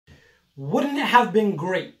Wouldn't it have been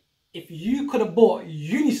great if you could have bought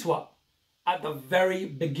WagyuSwap at the very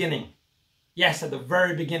beginning? Yes, at the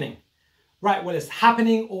very beginning. Right, well, it's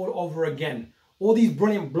happening all over again. All these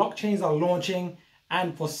brilliant blockchains are launching,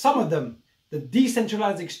 and for some of them, the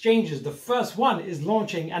decentralized exchanges, the first one is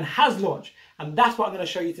launching and has launched. And that's what I'm going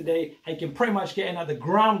to show you today. How you can pretty much get in at the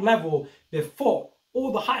ground level before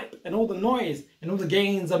all the hype and all the noise and all the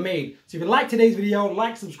gains are made. So if you like today's video,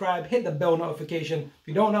 like, subscribe, hit the bell notification. If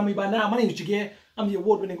you don't know me by now, my name is Jagir. I'm the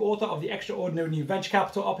award-winning author of The Extraordinary New Venture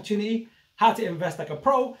Capital Opportunity, How to Invest Like a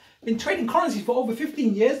Pro. Been trading currencies for over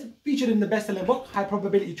 15 years, featured in the best-selling book, High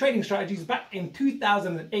Probability Trading Strategies, back in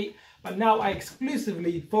 2008. But now I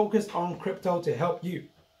exclusively focus on crypto to help you.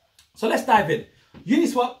 So let's dive in.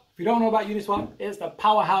 WagyuSwap, if you don't know about WagyuSwap, it's the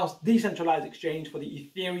powerhouse decentralized exchange for the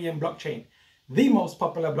Ethereum blockchain, the most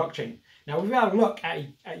popular blockchain. Now we've had a look at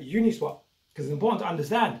WagyuSwap because it's important to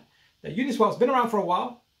understand that WagyuSwap's been around for a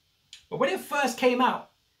while, but when it first came out,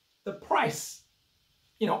 the price,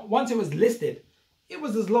 once it was listed, it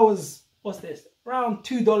was as low as, what's this, around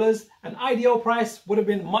 $2. An ideal price would have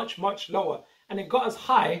been much, much lower, and it got as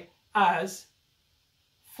high as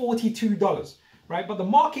 $42, right? But the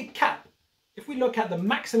market cap, if we look at the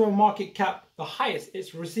maximum market cap, the highest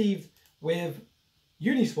it's received with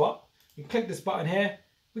WagyuSwap, you click this button here,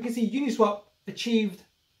 we can see WagyuSwap achieved,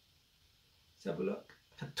 let's have a look,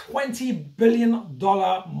 a $20 billion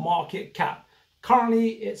market cap. Currently,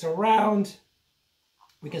 it's around,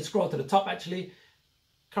 we can scroll to the top actually,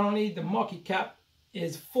 currently the market cap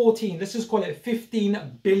is 14, let's just call it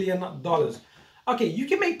 $15 billion. Okay, you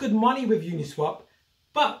can make good money with WagyuSwap,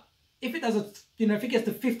 but if it does if it gets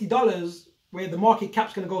to $50, where the market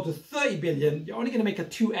cap's going to go to 30 billion, you're only going to make a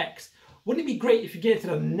 2x. Wouldn't it be great if you get to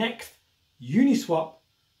the next WagyuSwap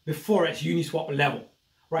before it's WagyuSwap level?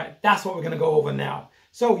 Right, that's what we're going to go over now.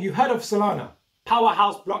 So you heard of Solana,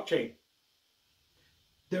 powerhouse blockchain.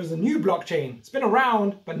 There's a new blockchain. It's been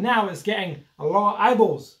around, but now it's getting a lot of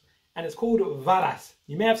eyeballs, and it's called Velas.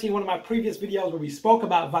 You may have seen one of my previous videos where we spoke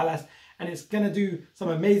about Velas, and it's going to do some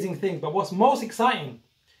amazing things. But what's most exciting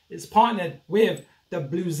is partnered with the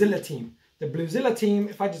Bluezilla team. The Bluezilla team,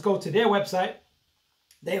 if I just go to their website,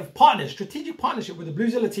 they have partnered, strategic partnership with the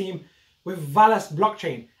Bluezilla team with Velas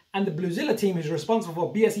blockchain. And the Bluezilla team is responsible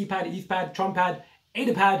for BSC pad, ETH pad, Tron pad,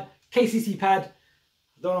 ADA pad, KCC pad.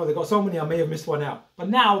 I don't know, they've got so many, I may have missed one out. But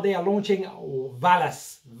now they are launching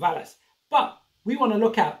Velas. But we want to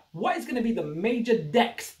look at what is going to be the major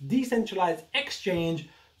DEX, decentralized exchange,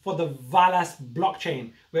 for the Velas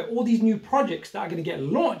blockchain, where all these new projects that are going to get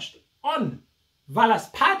launched on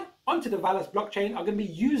Velas pad onto the Velas blockchain are going to be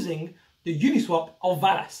using the WagyuSwap of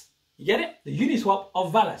Velas. You get it? The WagyuSwap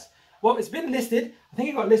of Velas. Well, it's been listed. I think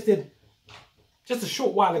it got listed just a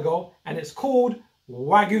short while ago, and it's called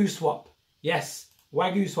WagyuSwap. Yes,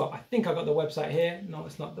 WagyuSwap. I think I got the website here. No,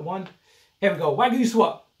 it's not the one. Here we go.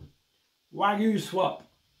 WagyuSwap. WagyuSwap.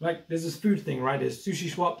 Like, there's this food thing, right? There's Sushi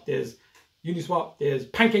Swap. There's Uniswap, there's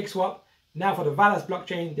PancakeSwap. Now for the Velas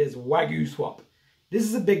blockchain, there's WagyuSwap. This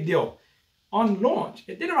is a big deal. On launch,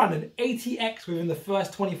 it did around an 80x within the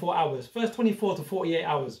first 24 hours, first 24 to 48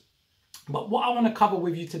 hours. But what I want to cover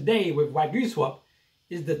with you today with WagyuSwap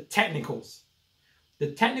is the technicals.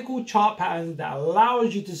 The technical chart patterns that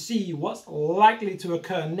allows you to see what's likely to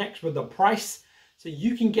occur next with the price, so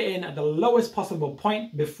you can get in at the lowest possible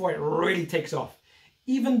point before it really takes off.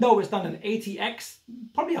 Even though it's done an 80x,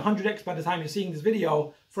 probably 100x by the time you're seeing this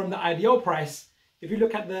video from the IDO price, if you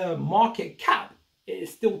look at the market cap, it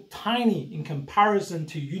is still tiny in comparison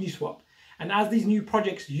to WagyuSwap. And as these new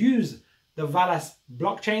projects use the Velas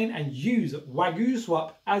blockchain and use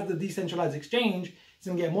WagyuSwap as the decentralized exchange, it's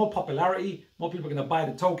going to get more popularity, more people are going to buy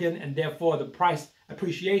the token, and therefore the price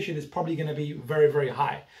appreciation is probably going to be very, very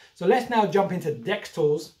high. So let's now jump into DEX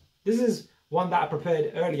tools. This is one that I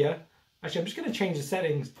prepared earlier. Actually, I'm just going to change the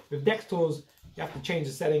settings. With DEX tools, you have to change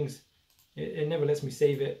the settings. It never lets me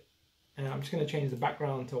save it. And I'm just going to change the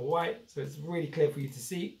background to white so it's really clear for you to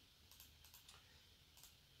see.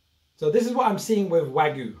 So this is what I'm seeing with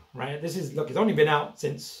Wagyu, right? This is, look, it's only been out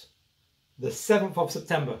since the 7th of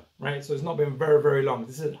September, right? So it's not been very, very long.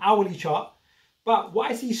 This is an hourly chart. But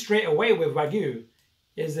what I see straight away with Wagyu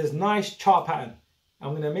is this nice chart pattern.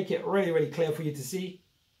 I'm going to make it really, really clear for you to see.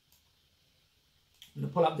 I'm going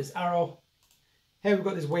to pull up this arrow. Here we've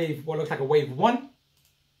got this wave, what looks like a wave 1.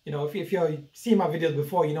 If you've seen my videos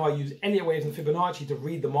before, I use Elliot waves and Fibonacci to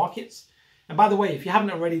read the markets. And by the way, if you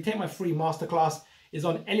haven't already, take my free masterclass. It's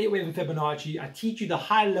on Elliot wave and Fibonacci. I teach you the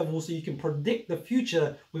high level so you can predict the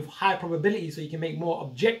future with high probability, so you can make more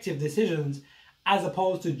objective decisions as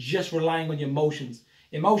opposed to just relying on your emotions.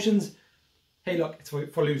 Emotions, hey look, it's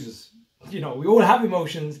for losers. we all have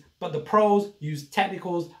emotions, but the pros use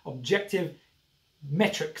technicals, objective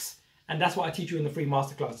metrics. And that's what I teach you in the free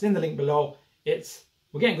masterclass. It's in the link below.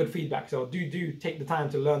 We're getting good feedback, so do take the time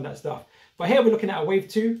to learn that stuff. But here we're looking at a wave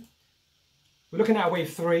 2. We're looking at a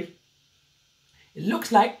wave 3. It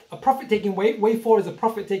looks like a profit-taking wave. Wave 4 is a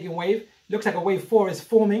profit-taking wave. It looks like a wave 4 is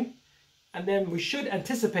forming. And then we should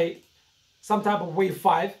anticipate some type of wave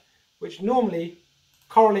 5, which normally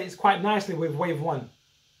correlates quite nicely with wave 1.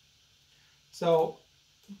 So,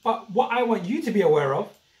 but what I want you to be aware of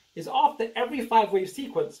is after every 5-wave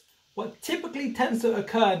sequence, what typically tends to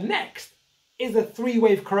occur next is a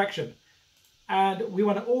 3-wave correction. And we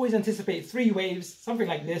want to always anticipate 3 waves, something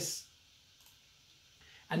like this.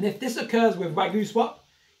 And if this occurs with WagyuSwap,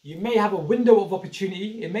 you may have a window of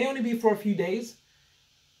opportunity. It may only be for a few days.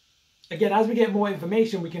 Again, as we get more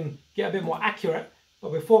information, we can get a bit more accurate,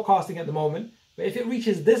 but we're forecasting at the moment. But if it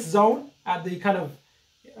reaches this zone at the kind of,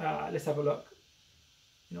 let's have a look,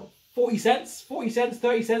 40 cents,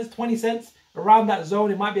 30 cents, 20 cents, around that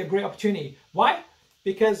zone, it might be a great opportunity. Why?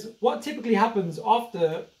 Because what typically happens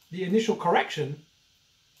after the initial correction,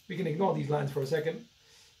 we can ignore these lines for a second.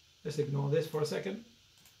 Let's ignore this for a second,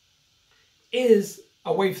 is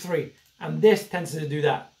a wave 3. And this tends to do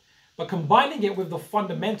that. But combining it with the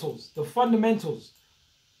fundamentals,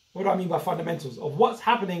 what do I mean by fundamentals? Of what's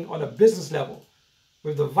happening on a business level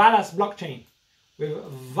with the Velas blockchain, with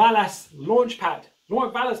Velas Launchpad,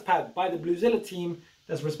 Velas Pad by the Bluezilla team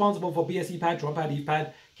that's responsible for BSC Pad, Tron Pad, ETH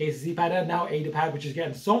Pad, KCC Pad, and now ADA Pad, which is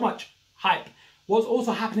getting so much hype. What's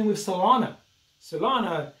also happening with Solana?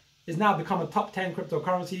 Solana is now become a top 10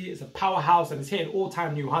 cryptocurrency. It's a powerhouse and it's hitting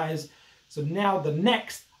all-time new highs. So now the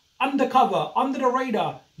next undercover, under the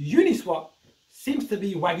radar Uniswap seems to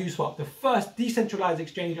be WagyuSwap, the first decentralized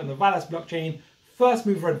exchange on the Velas blockchain, first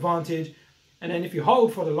mover advantage. And then if you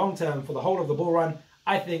hold for the long term, for the whole of the bull run,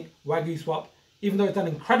 I think WagyuSwap, even though it's done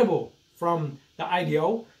incredible from the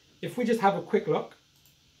IDO, if we just have a quick look,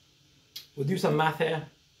 we'll do some math here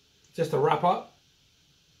just to wrap up.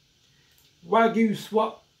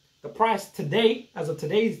 WagyuSwap, the price today, as of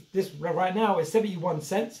today's, this right now, is 71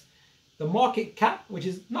 cents. The market cap, which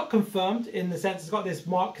is not confirmed in the sense it's got this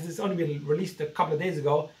mark because it's only been released a couple of days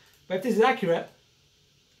ago, but if this is accurate,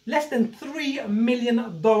 less than $3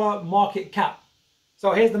 million market cap.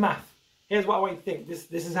 So here's the math. Here's what I want you to think.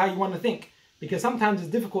 This is how you want to think, because sometimes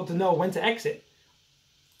it's difficult to know when to exit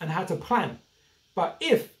and how to plan. But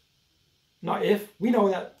we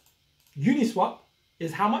know that Uniswap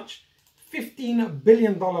is how much? $15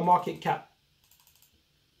 billion market cap.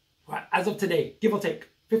 Right, as of today, give or take.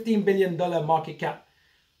 $15 billion market cap.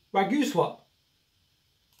 WagyuSwap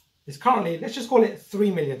is currently, let's just call it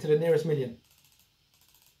 3 million to the nearest million.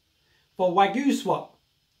 For WagyuSwap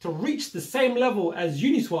to reach the same level as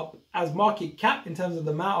Uniswap as market cap in terms of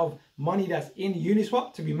the amount of money that's in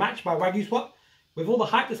Uniswap to be matched by WagyuSwap, with all the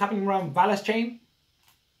hype that's happening around Velas chain,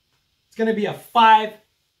 it's going to be a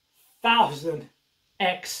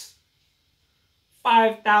 5,000x.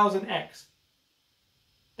 5,000x.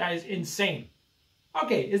 That is insane.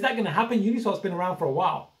 Okay, is that going to happen? Uniswap's been around for a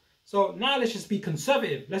while. So now let's just be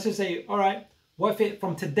conservative. Let's just say, all right, what if it,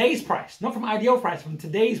 from today's price, not from IDO price, from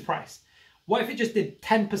today's price, what if it just did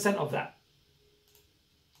 10% of that?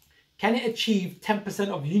 Can it achieve 10%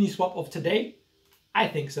 of Uniswap of today? I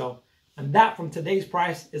think so. And that from today's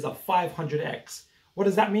price is a 500x. What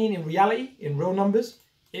does that mean in reality, in real numbers?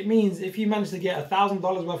 It means if you manage to get $1,000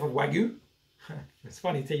 worth of Wagyu, it's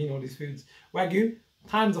funny taking all these foods, Wagyu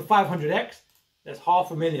times a 500x, that's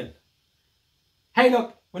 $500,000. Hey,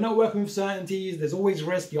 look, we're not working with certainties. There's always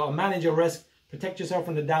risk. You got to manage your risk, protect yourself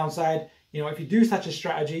from the downside. If you do such a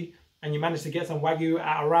strategy and you manage to get some Wagyu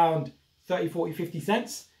at around 30, 40, 50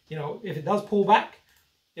 cents, if it does pull back,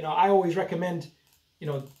 I always recommend,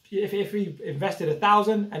 if we invested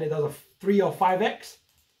 1,000 and it does a 3 or 5x,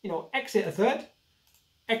 exit a third,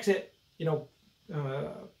 exit, supposed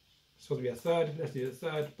to be a third. Let's do the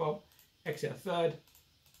third, but exit a third,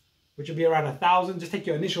 which will be around 1,000. Just take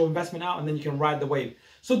your initial investment out and then you can ride the wave.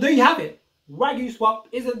 So there you have it. WagyuSwap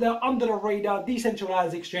is it the under the radar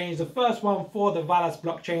decentralized exchange, the first one for the Velas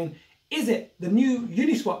blockchain? Is it the new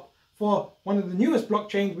Uniswap for one of the newest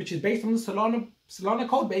blockchains, which is based on the Solana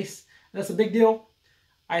code base? That's a big deal.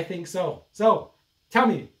 I think so. So tell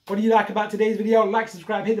me, what do you like about today's video? Like,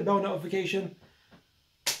 subscribe, hit the bell notification,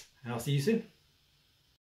 and I'll see you soon.